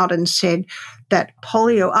came out and said that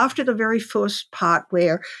polio, after the very first part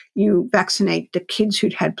where you vaccinate the kids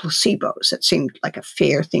who'd had placebos, that seemed like a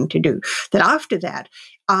fair thing to do, that after that,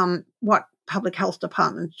 what public health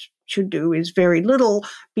departments should do is very little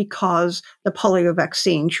because the polio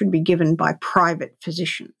vaccine should be given by private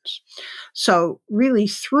physicians. So really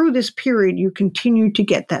through this period, you continue to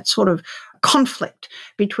get that sort of conflict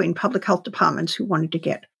between public health departments who wanted to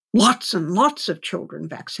get lots and lots of children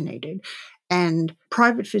vaccinated and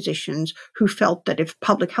private physicians who felt that if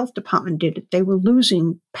public health department did it, they were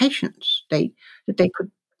losing patients that they could,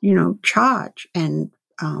 charge. And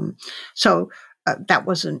so that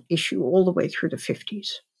was an issue all the way through the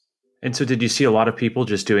 50s. And so did you see a lot of people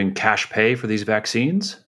just doing cash pay for these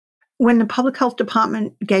vaccines? When the public health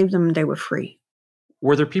department gave them, they were free.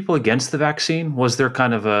 Were there people against the vaccine? Was there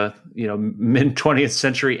kind of a, mid 20th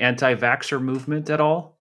century anti-vaxxer movement at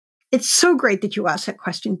all? It's so great that you asked that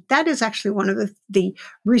question. That is actually one of the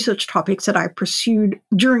research topics that I pursued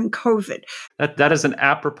during COVID. That is an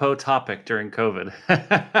apropos topic during COVID.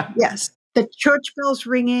 Yes. The church bells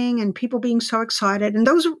ringing and people being so excited. And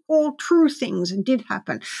those are all true things and did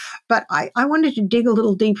happen. But I wanted to dig a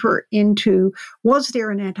little deeper into, was there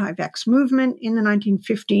an anti-vax movement in the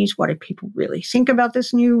 1950s? What did people really think about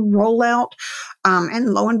this new rollout?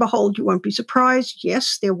 And lo and behold, you won't be surprised.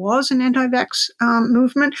 Yes, there was an anti-vax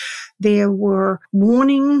movement. There were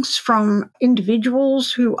warnings from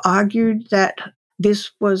individuals who argued that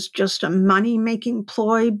this was just a money-making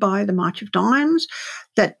ploy by the March of Dimes,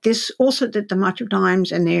 that the March of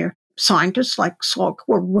Dimes and their scientists like Salk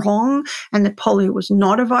were wrong, and that polio was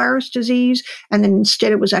not a virus disease, and then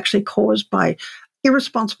instead it was actually caused by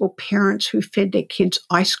irresponsible parents who fed their kids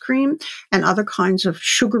ice cream and other kinds of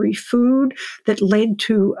sugary food that led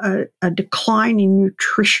to a decline in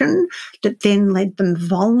nutrition that then led them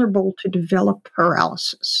vulnerable to develop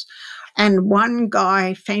paralysis. And one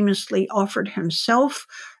guy famously offered himself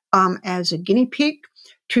as a guinea pig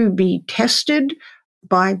to be tested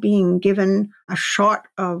by being given a shot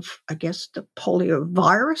of, I guess, the polio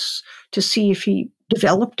virus to see if he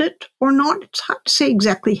developed it or not. It's hard to say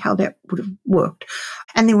exactly how that would have worked.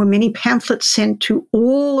 And there were many pamphlets sent to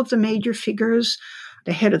all of the major figures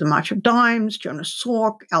the head of the March of Dimes, Jonas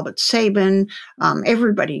Salk, Albert Sabin.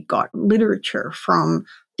 Everybody got literature from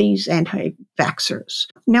these anti-vaxxers.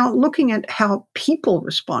 Now, looking at how people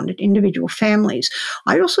responded, individual families,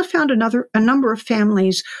 I also found a number of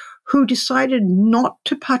families who decided not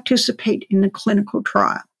to participate in the clinical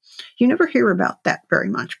trial. You never hear about that very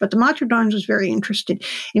much, but the March of Dimes was very interested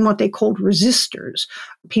in what they called resistors,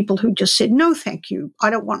 people who just said, no, thank you,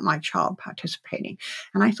 I don't want my child participating.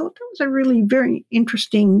 And I thought that was a really very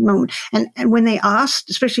interesting moment. And when they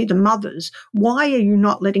asked, especially the mothers, why are you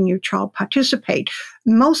not letting your child participate?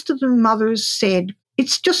 Most of the mothers said,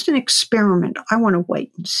 it's just an experiment. I want to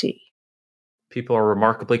wait and see. People are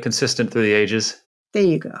remarkably consistent through the ages. There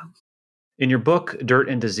you go. In your book, Dirt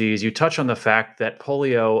and Disease, you touch on the fact that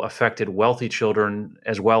polio affected wealthy children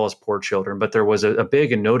as well as poor children, but there was a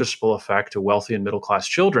big and noticeable effect to wealthy and middle-class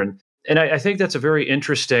children. And I think that's a very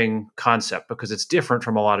interesting concept because it's different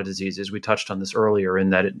from a lot of diseases. We touched on this earlier in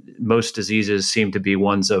that most diseases seem to be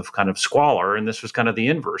ones of kind of squalor, and this was kind of the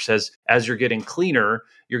inverse. As you're getting cleaner,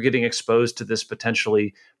 you're getting exposed to this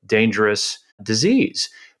potentially dangerous disease.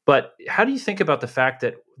 But how do you think about the fact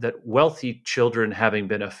that wealthy children having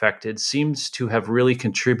been affected seems to have really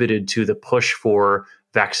contributed to the push for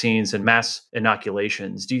vaccines and mass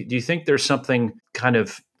inoculations? Do you think there's something kind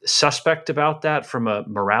of suspect about that from a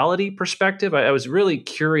morality perspective? I was really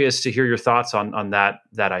curious to hear your thoughts on that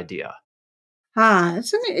idea.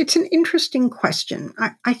 It's an interesting question.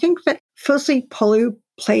 I think that firstly, polio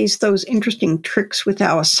plays those interesting tricks with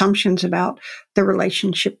our assumptions about the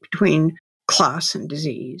relationship between class and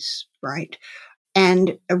disease, right?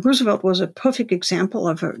 And Roosevelt was a perfect example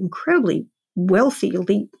of an incredibly wealthy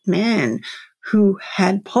elite man who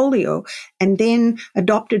had polio and then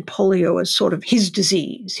adopted polio as sort of his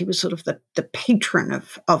disease. He was sort of the patron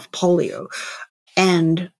of polio.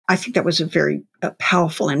 And I think that was a very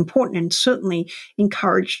powerful and important, and certainly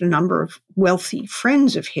encouraged a number of wealthy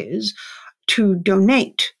friends of his to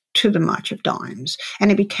donate to the March of Dimes.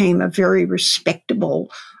 And it became a very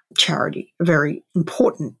respectable charity, a very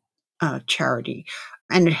important charity.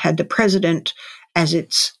 And it had the president as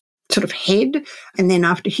its sort of head. And then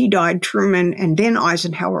after he died, Truman and then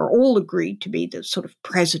Eisenhower all agreed to be the sort of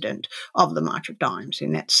president of the March of Dimes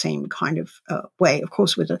in that same kind of way, of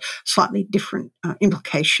course, with a slightly different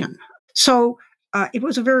implication. So it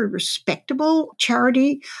was a very respectable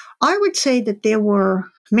charity. I would say that there were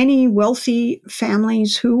many wealthy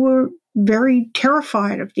families who were very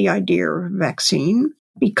terrified of the idea of a vaccine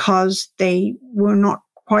because they were not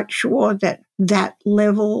quite sure that that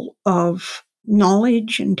level of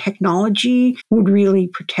knowledge and technology would really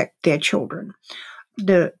protect their children.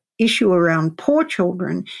 The issue around poor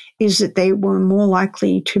children is that they were more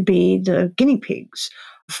likely to be the guinea pigs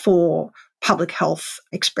for public health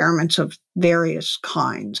experiments of various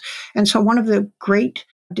kinds. And so one of the great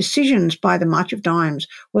decisions by the March of Dimes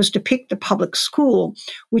was to pick the public school,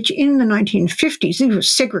 which in the 1950s, these were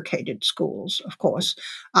segregated schools, of course,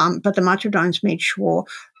 but the March of Dimes made sure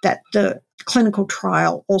that the clinical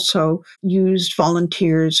trial also used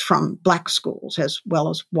volunteers from Black schools as well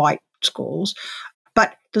as white schools.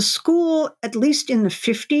 But the school, at least in the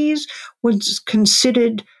 50s, was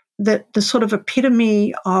considered the sort of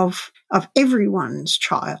epitome of everyone's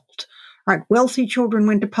child. Right, wealthy children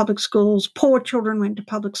went to public schools, poor children went to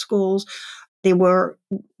public schools. There were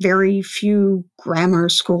very few grammar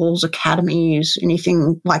schools, academies,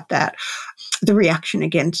 anything like that. The reaction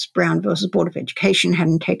against Brown versus Board of Education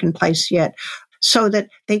hadn't taken place yet. So that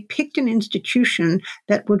they picked an institution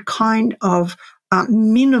that would kind of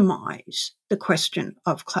minimize the question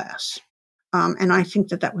of class. And I think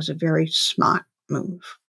that was a very smart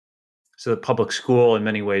move. So the public school in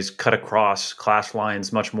many ways cut across class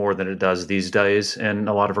lines much more than it does these days in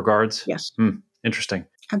a lot of regards. Yes. Interesting.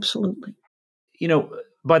 Absolutely. You know,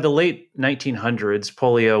 by the late 1900s,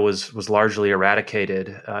 polio was largely eradicated,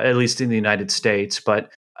 at least in the United States.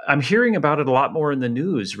 But I'm hearing about it a lot more in the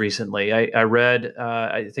news recently. I read,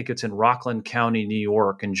 I think it's in Rockland County, New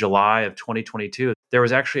York, in July of 2022. There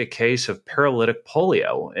was actually a case of paralytic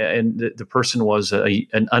polio, and the person was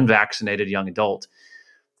an unvaccinated young adult.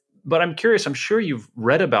 But I'm curious, I'm sure you've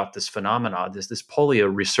read about this phenomenon, this polio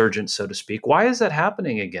resurgence, so to speak. Why is that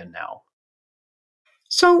happening again now?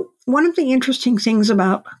 So one of the interesting things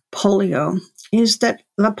about polio is that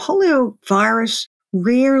the polio virus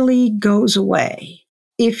rarely goes away.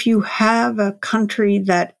 If you have a country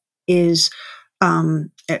that is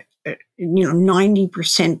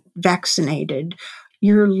 90% vaccinated,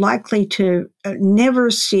 you're likely to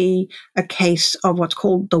never see a case of what's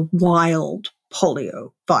called the wild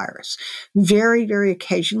polio virus. Very, very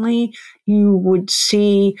occasionally, you would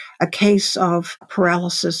see a case of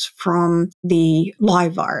paralysis from the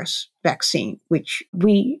live virus vaccine, which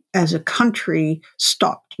we as a country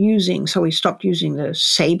stopped using. So we stopped using the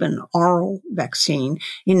Sabin oral vaccine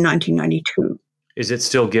in 1992. Is it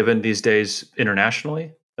still given these days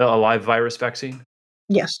internationally, a live virus vaccine?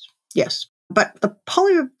 Yes, yes. But the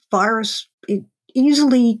polio virus, it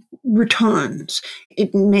easily returns.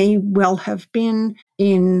 It may well have been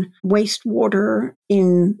in wastewater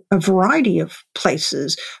in a variety of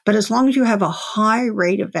places, but as long as you have a high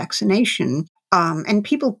rate of vaccination, and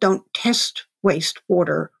people don't test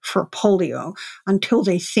wastewater for polio until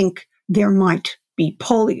they think there might be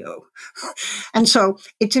polio. And so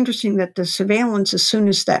it's interesting that the surveillance, as soon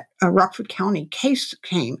as that Rockford County case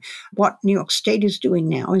came, what New York State is doing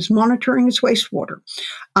now is monitoring its wastewater.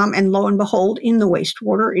 And lo and behold, in the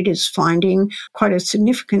wastewater, it is finding quite a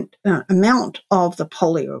significant amount of the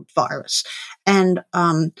polio virus. And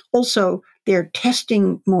also, they're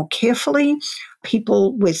testing more carefully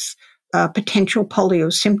people with potential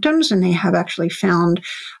polio symptoms, and they have actually found,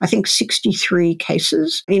 I think, 63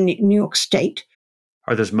 cases in New York State.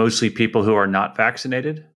 Are those mostly people who are not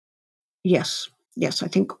vaccinated? Yes. Yes. I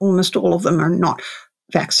think almost all of them are not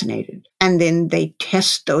vaccinated. And then they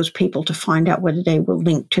test those people to find out whether they were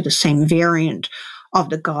linked to the same variant of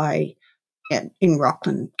the guy in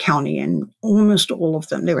Rockland County. And almost all of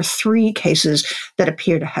them, there were 3 cases that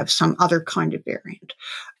appear to have some other kind of variant.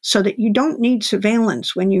 So that you don't need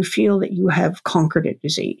surveillance when you feel that you have conquered a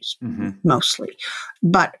disease, mostly.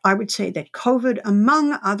 But I would say that COVID,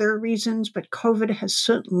 among other reasons, but COVID has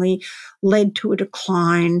certainly led to a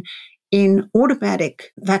decline in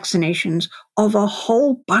automatic vaccinations of a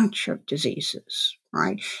whole bunch of diseases,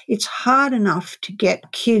 right? It's hard enough to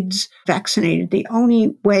get kids vaccinated. The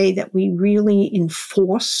only way that we really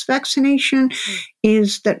enforce vaccination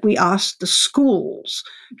is that we ask the schools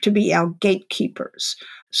to be our gatekeepers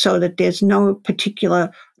so that there's no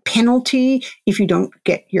particular penalty if you don't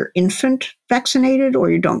get your infant vaccinated or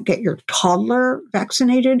you don't get your toddler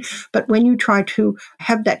vaccinated. But when you try to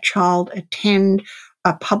have that child attend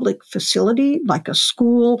a public facility like a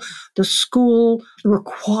school, the school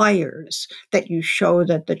requires that you show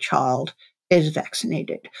that the child is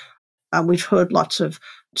vaccinated. We've heard lots of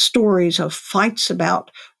stories of fights about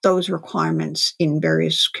those requirements in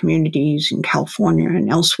various communities in California and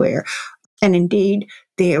elsewhere. And indeed,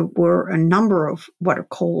 there were a number of what are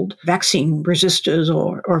called vaccine resistors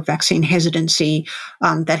or vaccine hesitancy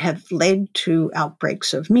that have led to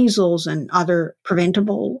outbreaks of measles and other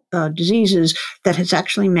preventable diseases that has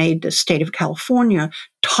actually made the state of California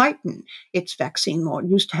tighten its vaccine law. It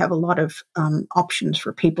used to have a lot of options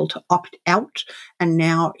for people to opt out, and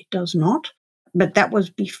now it does not. But that was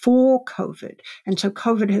before COVID. And so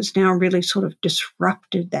COVID has now really sort of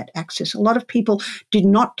disrupted that access. A lot of people did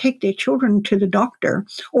not take their children to the doctor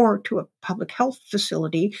or to a public health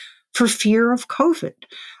facility for fear of COVID.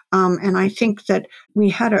 And I think that we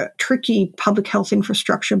had a tricky public health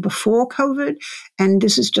infrastructure before COVID, and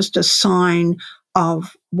this is just a sign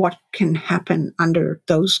of what can happen under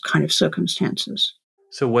those kind of circumstances.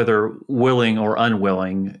 So whether willing or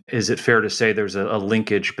unwilling, is it fair to say there's a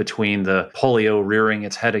linkage between the polio rearing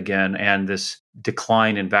its head again and this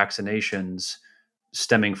decline in vaccinations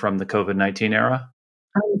stemming from the COVID-19 era?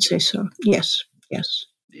 I would say so. Yes, yes.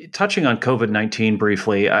 Touching on COVID-19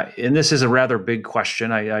 briefly, and this is a rather big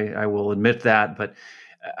question, I will admit that, but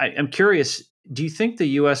I'm curious, do you think the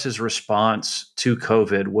U.S.'s response to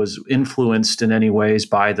COVID was influenced in any ways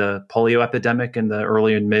by the polio epidemic in the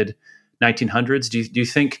early and mid 1900s? Do you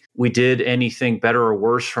think we did anything better or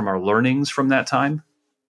worse from our learnings from that time?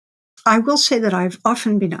 I will say that I've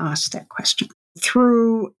often been asked that question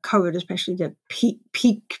through COVID, especially the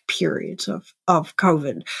peak periods of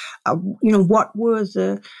COVID. What were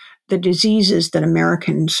the diseases that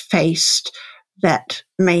Americans faced that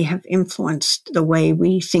may have influenced the way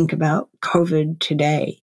we think about COVID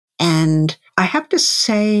today? And I have to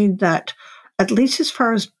say that, at least as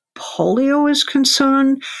far as polio is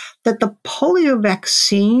concerned, that the polio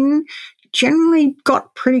vaccine generally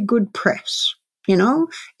got pretty good press.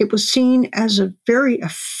 It was seen as a very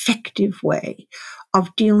effective way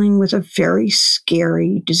of dealing with a very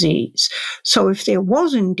scary disease. So if there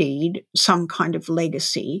was indeed some kind of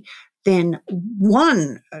legacy, then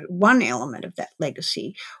one element of that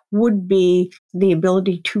legacy would be the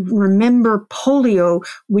ability to remember polio,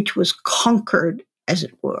 which was conquered, as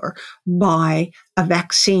it were, by a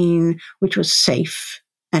vaccine which was safe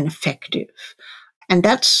and effective. And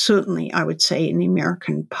that's certainly, I would say, in the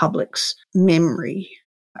American public's memory.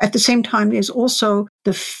 At the same time, there's also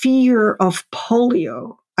the fear of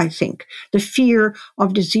polio, I think. The fear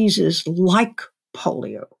of diseases like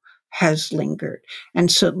polio has lingered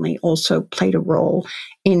and certainly also played a role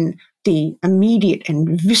in the immediate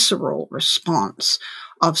and visceral response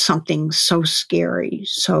of something so scary,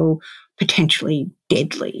 so potentially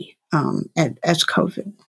deadly as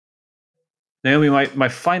COVID. Naomi, my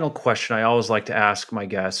final question I always like to ask my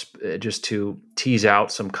guests, just to tease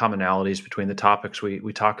out some commonalities between the topics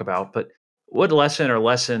we talk about. But what lesson or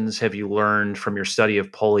lessons have you learned from your study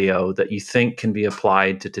of polio that you think can be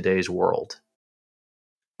applied to today's world?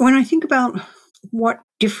 When I think about what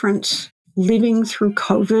difference living through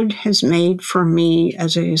COVID has made for me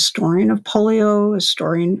as a historian of polio, a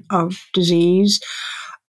historian of disease,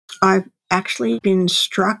 I've actually been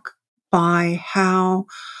struck by how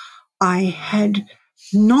I had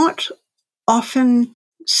not often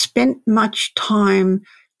spent much time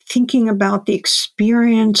thinking about the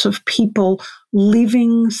experience of people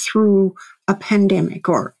living through a pandemic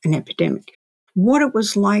or an epidemic, what it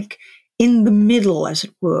was like in the middle, as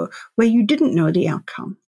it were, where you didn't know the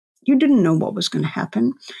outcome. You didn't know what was going to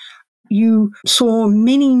happen. You saw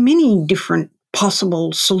many, many different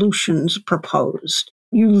possible solutions proposed.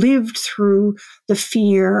 You lived through the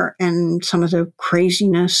fear and some of the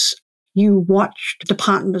craziness. You watched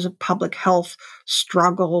departments of public health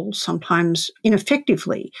struggle, sometimes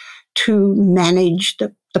ineffectively, to manage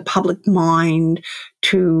the public mind,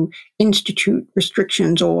 to institute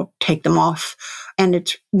restrictions or take them off. And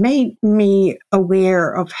it's made me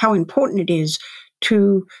aware of how important it is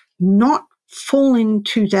to not fall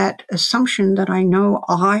into that assumption that I know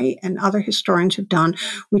I and other historians have done,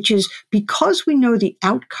 which is because we know the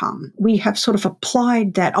outcome, we have sort of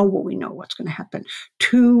applied that, oh, well, we know what's going to happen,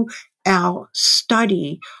 to our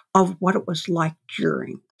study of what it was like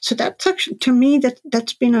during. So that's actually, to me,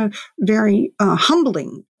 that's been a very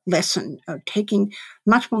humbling lesson, taking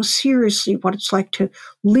much more seriously what it's like to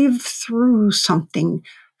live through something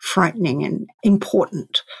frightening and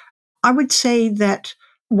important. I would say that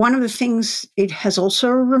one of the things it has also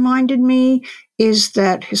reminded me is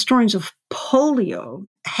that historians of polio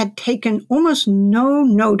had taken almost no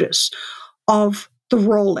notice of the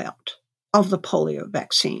rollout of the polio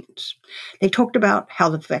vaccines. They talked about how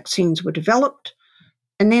the vaccines were developed,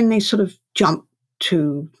 and then they sort of jumped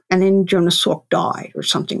to, and then Jonas Salk died or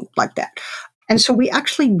something like that. And so we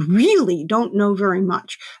actually really don't know very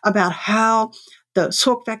much about how the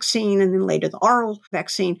Salk vaccine and then later the oral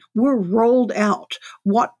vaccine were rolled out,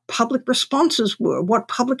 what public responses were, what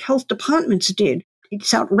public health departments did.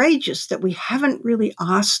 It's outrageous that we haven't really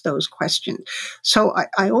asked those questions. So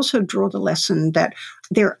I also draw the lesson that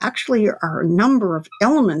there actually are a number of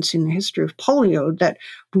elements in the history of polio that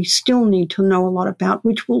we still need to know a lot about,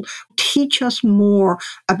 which will teach us more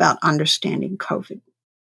about understanding COVID.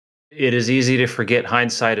 It is easy to forget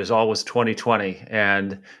hindsight is always 2020.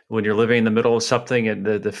 And when you're living in the middle of something, and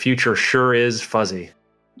the future sure is fuzzy.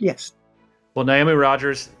 Yes. Well, Naomi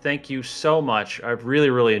Rogers, thank you so much. I've really,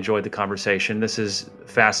 really enjoyed the conversation. This is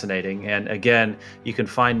fascinating. And again, you can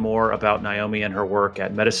find more about Naomi and her work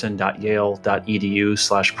at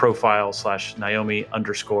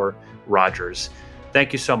medicine.yale.edu/profile/Naomi_Rogers.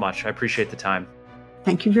 Thank you so much. I appreciate the time.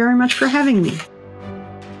 Thank you very much for having me.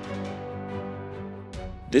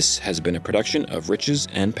 This has been a production of Riches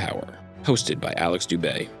and Power, hosted by Alex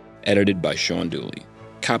Dubay, edited by Sean Dooley.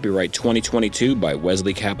 Copyright 2022 by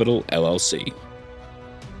Wesley Capital, LLC.